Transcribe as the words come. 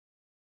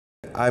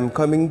I'm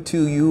coming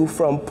to you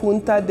from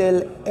Punta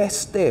del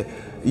Este,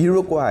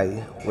 Uruguay,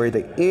 where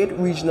the 8th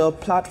Regional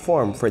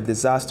Platform for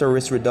Disaster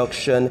Risk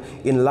Reduction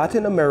in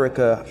Latin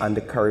America and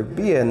the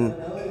Caribbean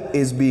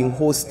is being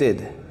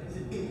hosted.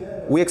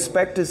 We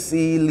expect to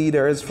see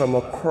leaders from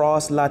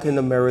across Latin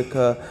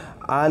America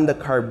and the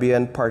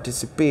Caribbean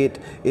participate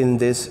in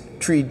this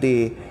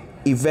 3-day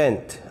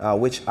event,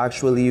 which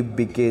actually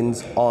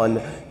begins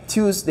on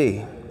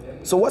Tuesday.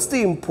 So what's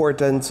the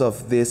importance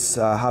of this,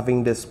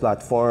 having this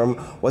platform?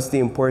 What's the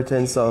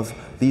importance of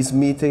these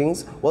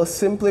meetings? Well,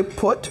 simply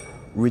put,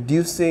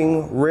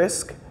 reducing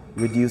risk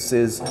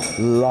reduces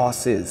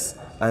losses,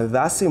 and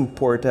that's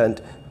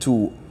important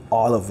to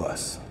all of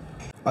us.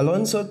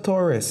 Alonso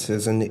Torres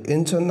is an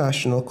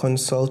international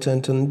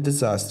consultant on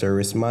disaster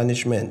risk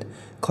management,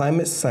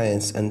 climate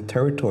science, and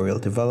territorial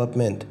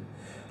development.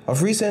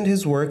 Of recent,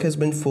 his work has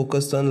been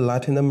focused on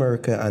Latin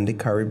America and the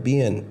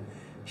Caribbean.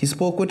 He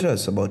spoke with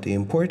us about the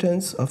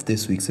importance of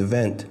this week's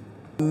event.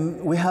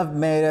 We have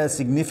made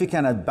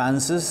significant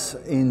advances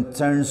in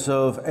terms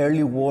of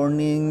early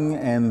warning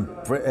and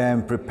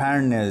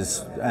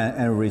preparedness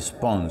and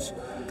response,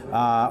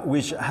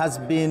 which has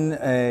been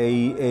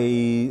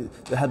a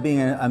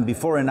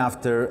before and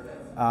after.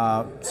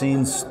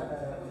 Since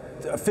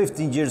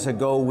 15 years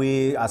ago,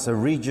 we as a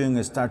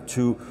region start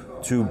to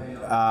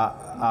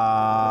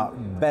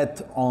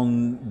bet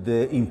on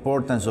the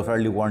importance of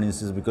early warning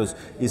systems, because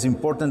it's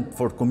important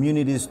for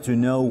communities to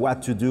know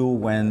what to do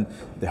when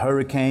the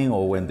hurricane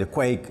or when the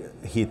quake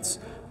hits.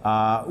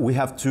 We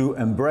have to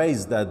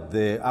embrace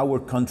that our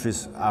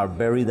countries are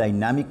very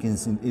dynamic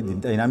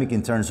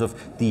in terms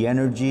of the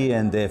energy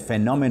and the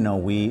phenomena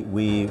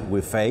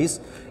we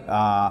face,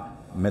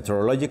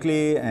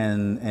 meteorologically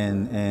and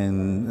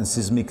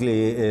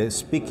seismically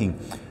speaking.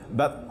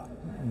 But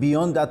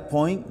beyond that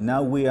point,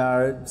 now we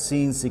are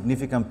seeing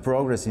significant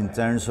progress in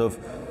terms of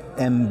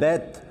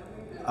embed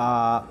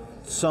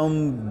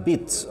some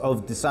bits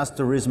of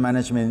disaster risk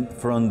management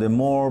from a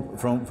more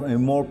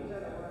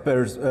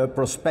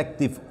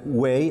prospective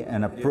way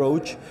and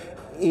approach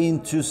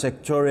into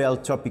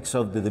sectorial topics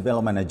of the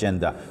development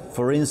agenda.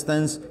 For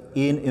instance,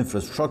 in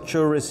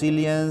infrastructure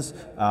resilience,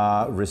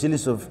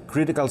 resilience of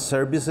critical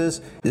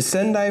services. The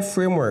Sendai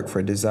Framework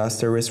for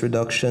Disaster Risk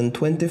Reduction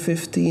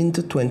 2015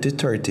 to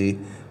 2030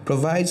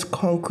 provides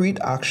concrete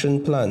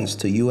action plans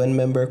to UN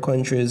member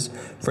countries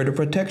for the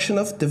protection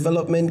of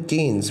development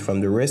gains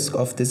from the risk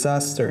of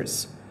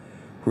disasters.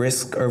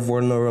 Risk or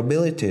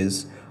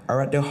vulnerabilities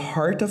are at the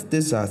heart of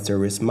disaster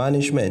risk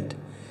management.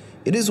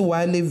 It is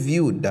widely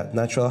viewed that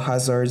natural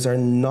hazards are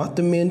not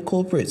the main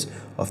culprits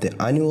of the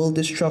annual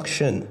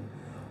destruction.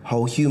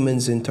 How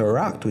humans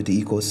interact with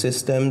the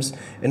ecosystems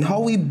and how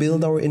we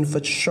build our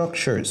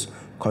infrastructures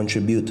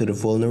contribute to the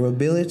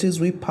vulnerabilities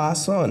we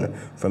pass on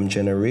from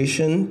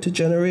generation to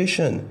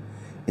generation.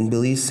 In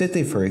Belize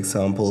City, for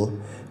example,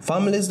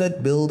 families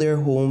that build their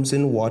homes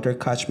in water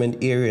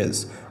catchment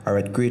areas are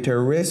at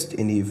greater risk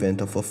in the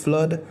event of a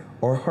flood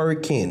or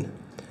hurricane.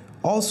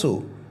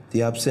 Also,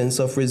 the absence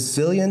of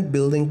resilient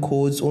building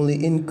codes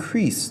only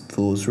increase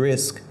those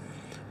risks.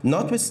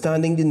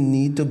 Notwithstanding the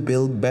need to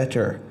build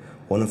better,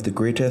 one of the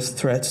greatest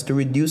threats to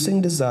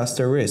reducing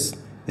disaster risk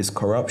is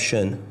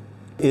corruption.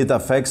 It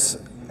affects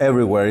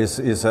everywhere. It's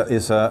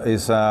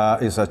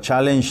a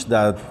challenge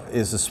that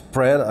is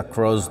spread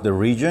across the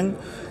region,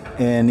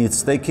 and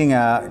it's taking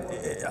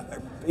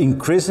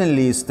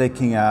increasingly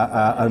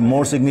a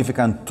more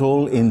significant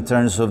toll in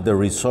terms of the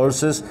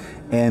resources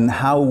and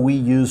how we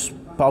use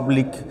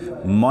public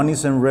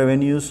monies and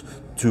revenues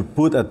to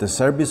put at the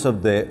service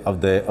of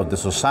the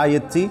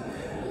society.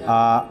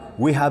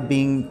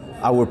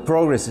 Our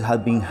progress has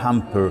been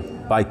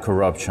hampered by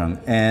corruption,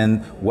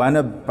 and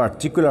one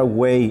particular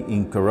way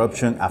in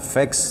corruption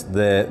affects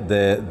the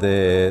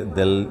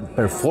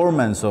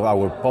performance of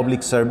our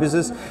public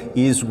services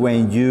is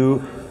when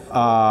you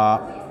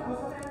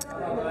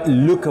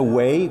look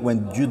away,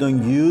 when you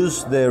don't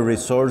use the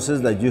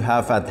resources that you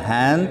have at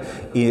hand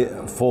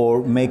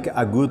for make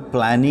a good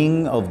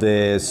planning of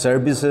the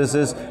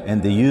services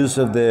and the use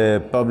of the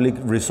public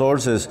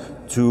resources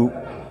to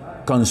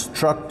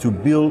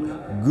build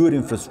good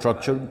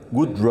infrastructure,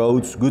 good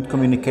roads, good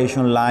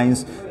communication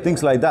lines,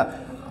 things like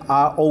that,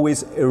 are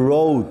always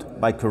eroded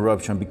by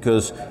corruption,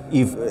 because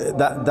if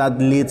that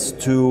leads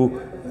to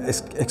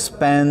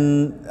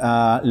expend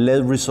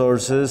less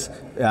resources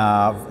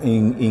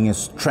in a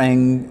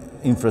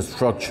strength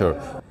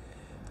infrastructure.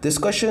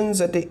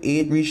 Discussions at the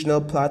 8th Regional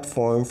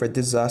Platform for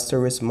Disaster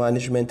Risk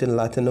Management in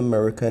Latin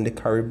America and the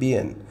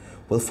Caribbean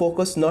will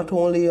focus not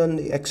only on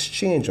the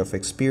exchange of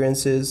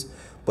experiences,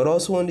 but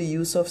also on the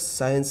use of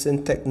science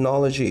and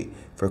technology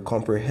for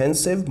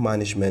comprehensive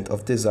management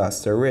of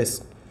disaster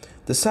risk.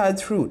 The sad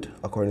truth,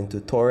 according to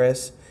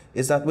Torres,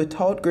 is that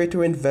without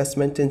greater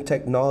investment in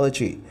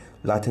technology,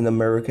 Latin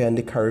America and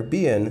the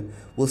Caribbean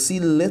will see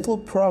little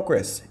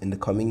progress in the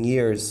coming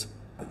years.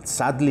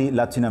 Sadly,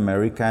 Latin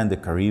America and the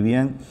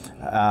Caribbean,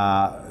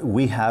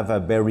 we have a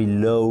very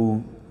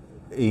low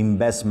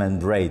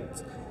investment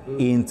rate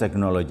in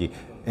technology.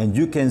 And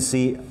you can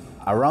see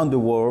around the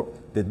world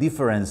the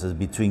differences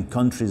between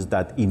countries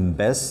that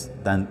invest,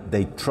 that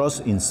they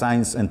trust in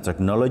science and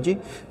technology,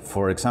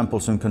 for example,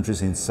 some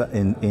countries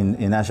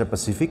in Asia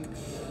Pacific,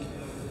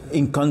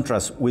 in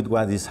contrast with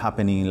what is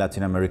happening in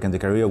Latin America and the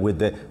Caribbean, with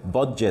the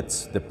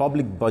budgets, the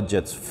public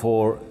budgets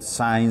for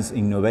science,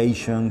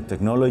 innovation,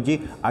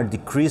 technology are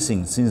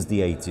decreasing since the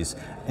 80s.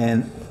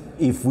 And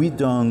if we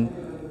don't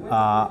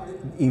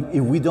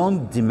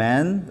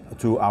demand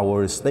to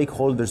our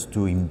stakeholders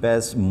to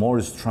invest more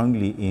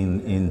strongly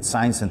in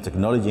science and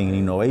technology and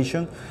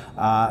innovation,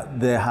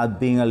 there had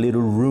been a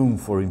little room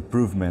for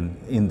improvement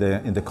in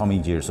the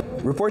coming years.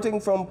 Reporting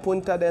from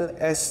Punta del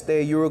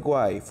Este,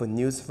 Uruguay for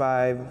News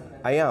 5,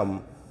 I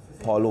am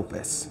Paul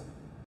Lopez.